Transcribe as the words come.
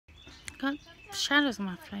got shadows on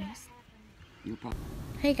my face.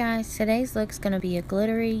 Hey guys, today's look's gonna be a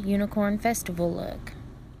glittery unicorn festival look.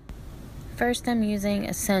 First, I'm using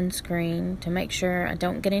a sunscreen to make sure I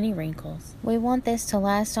don't get any wrinkles. We want this to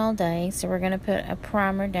last all day, so we're gonna put a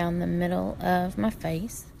primer down the middle of my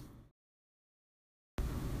face.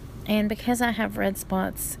 And because I have red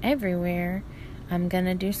spots everywhere, I'm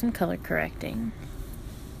gonna do some color correcting.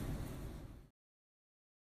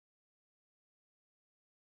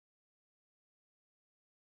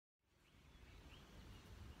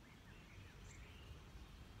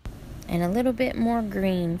 And a little bit more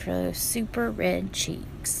green for those super red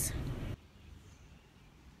cheeks.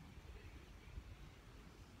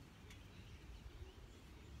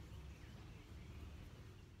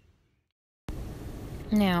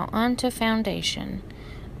 Now onto foundation.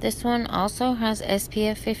 This one also has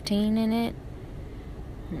SPF 15 in it.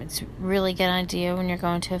 It's a really good idea when you're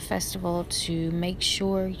going to a festival to make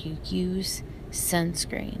sure you use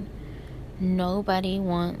sunscreen. Nobody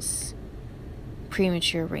wants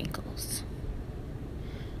premature wrinkles.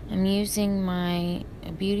 I'm using my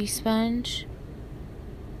beauty sponge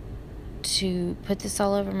to put this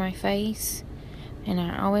all over my face, and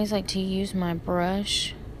I always like to use my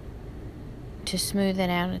brush to smooth it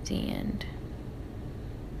out at the end.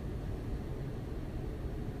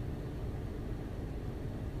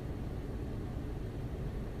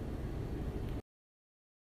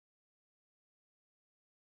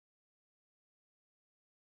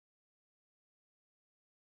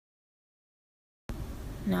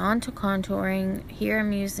 Now on to contouring. Here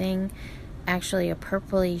I'm using actually a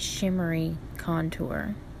purpley shimmery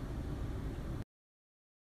contour.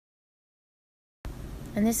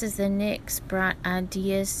 And this is the NYX Bright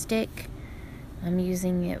Ideas stick. I'm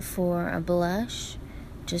using it for a blush,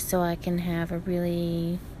 just so I can have a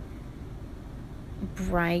really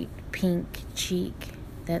bright pink cheek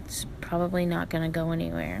that's probably not going to go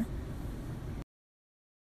anywhere.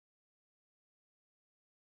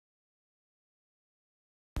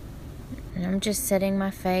 And I'm just setting my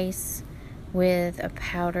face with a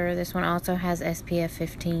powder. This one also has SPF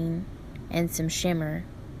 15 and some shimmer.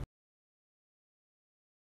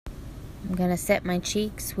 I'm going to set my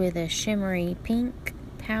cheeks with a shimmery pink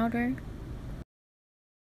powder.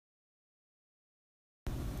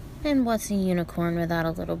 And what's a unicorn without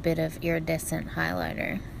a little bit of iridescent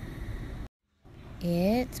highlighter?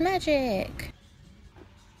 It's magic!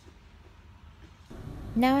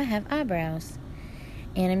 Now I have eyebrows.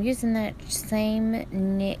 And I'm using that same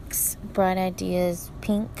NYX Bright Ideas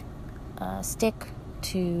pink stick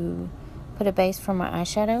to put a base for my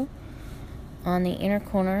eyeshadow. On the inner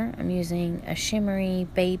corner, I'm using a shimmery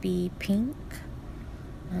baby pink.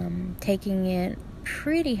 Taking it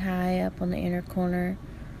pretty high up on the inner corner,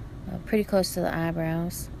 pretty close to the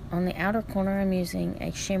eyebrows. On the outer corner, I'm using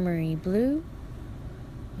a shimmery blue.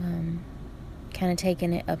 Kind of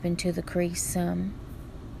taking it up into the crease some.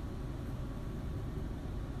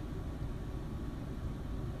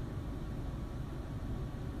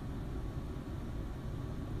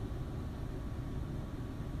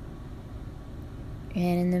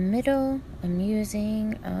 And in the middle, I'm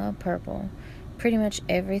using purple. Pretty much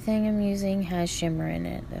everything I'm using has shimmer in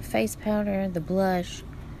it. The face powder, the blush,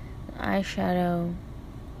 the eyeshadow.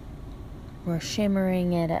 We're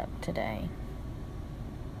shimmering it up today.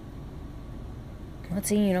 What's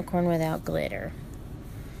a unicorn without glitter?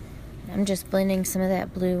 I'm just blending some of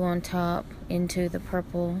that blue on top into the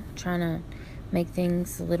purple, trying to make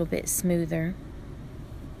things a little bit smoother.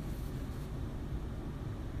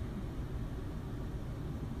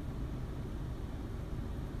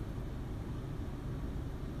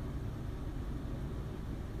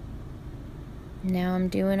 Now I'm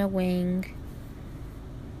doing a wing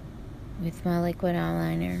with my liquid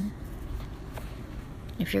eyeliner.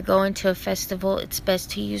 If you're going to a festival, it's best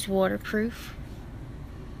to use waterproof.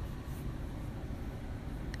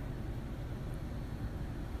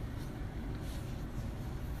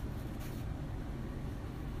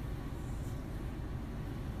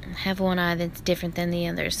 I have one eye that's different than the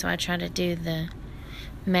other, so I try to do the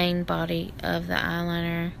main body of the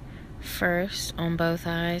eyeliner first on both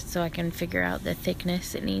eyes so I can figure out the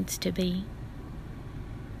thickness it needs to be.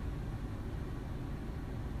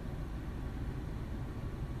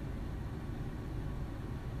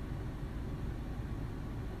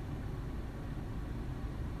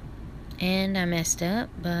 And I messed up,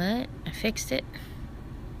 but I fixed it.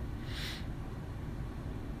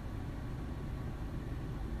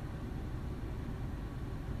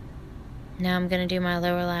 Now I'm going to do my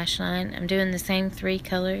lower lash line. I'm doing the same 3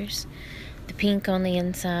 colors. The pink on the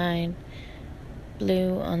inside,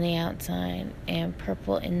 blue on the outside, and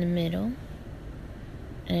purple in the middle.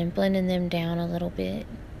 and I'm blending them down a little bit.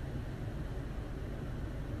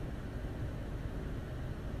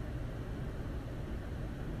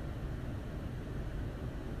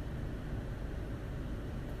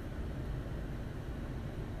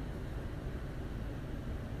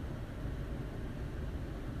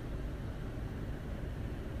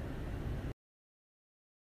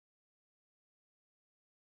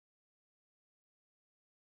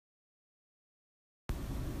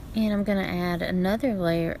 And I'm going to add another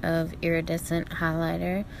layer of iridescent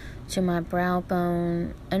highlighter to my brow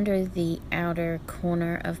bone, under the outer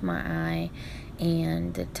corner of my eye,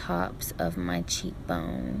 and the tops of my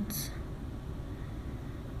cheekbones.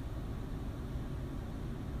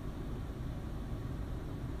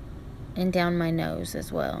 And down my nose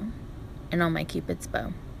as well, and on my Cupid's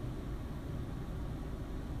bow.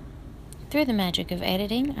 Through the magic of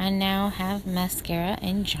editing, I now have mascara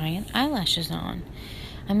and giant eyelashes on.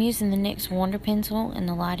 I'm using the NYX Wonder Pencil in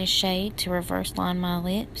the lightest shade to reverse line my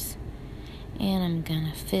lips. And I'm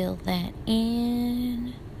gonna fill that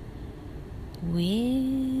in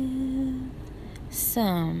with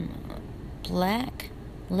some black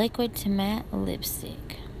liquid to matte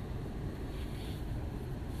lipstick.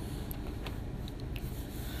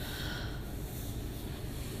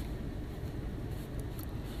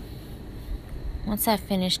 Once I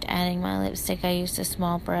finished adding my lipstick, I used a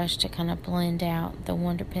small brush to kind of blend out the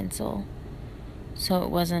Wonder Pencil so it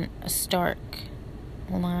wasn't a stark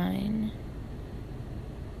line.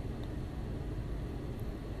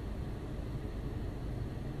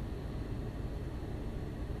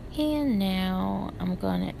 And now I'm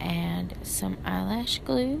going to add some eyelash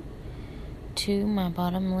glue to my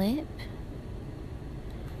bottom lip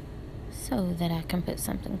so that I can put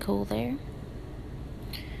something cool there.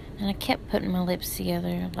 And I kept putting my lips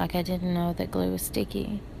together like I didn't know that glue was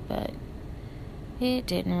sticky, but it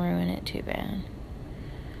didn't ruin it too bad.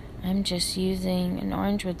 I'm just using an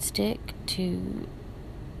orange wood stick to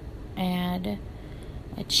add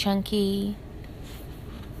a chunky,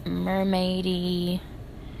 mermaidy,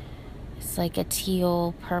 it's like a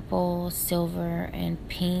teal, purple, silver, and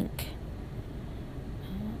pink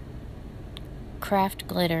craft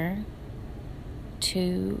glitter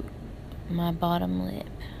to my bottom lip.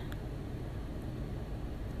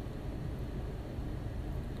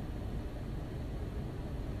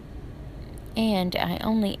 And I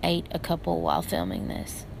only ate a couple while filming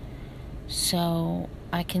this, so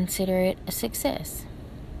I consider it a success.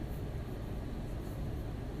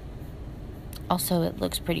 Also, it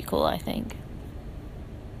looks pretty cool, I think.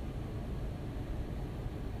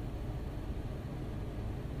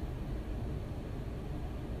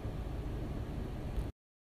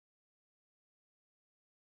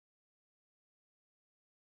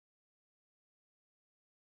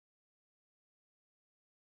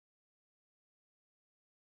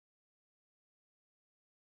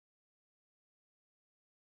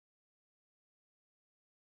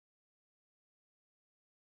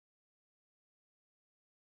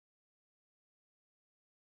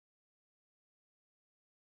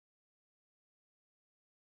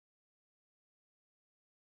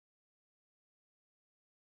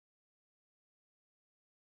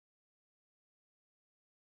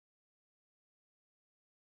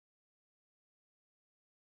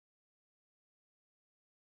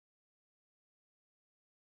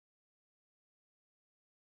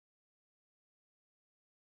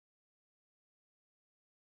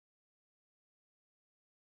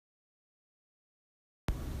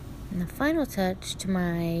 And the final touch to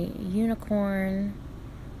my unicorn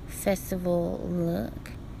festival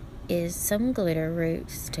look is some glitter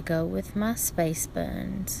roots to go with my space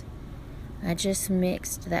buns. I just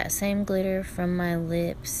mixed that same glitter from my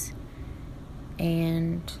lips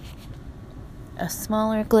and a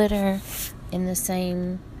smaller glitter in the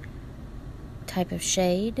same type of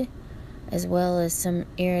shade, as well as some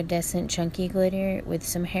iridescent chunky glitter with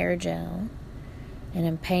some hair gel. And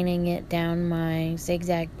I'm painting it down my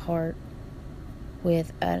zigzag part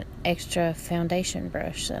with an extra foundation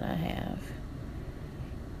brush that I have.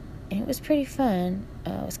 And it was pretty fun.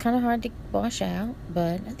 It was kind of hard to wash out,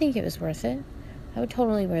 but I think it was worth it. I would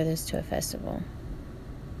totally wear this to a festival.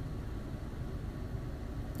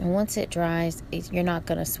 And once it dries, you're not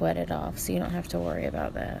going to sweat it off, so you don't have to worry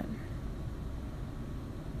about that.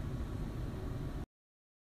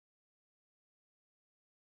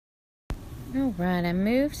 Alright, I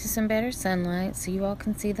moved to some better sunlight so you all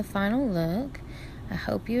can see the final look. I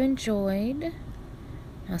hope you enjoyed.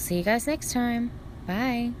 I'll see you guys next time.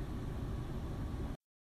 Bye.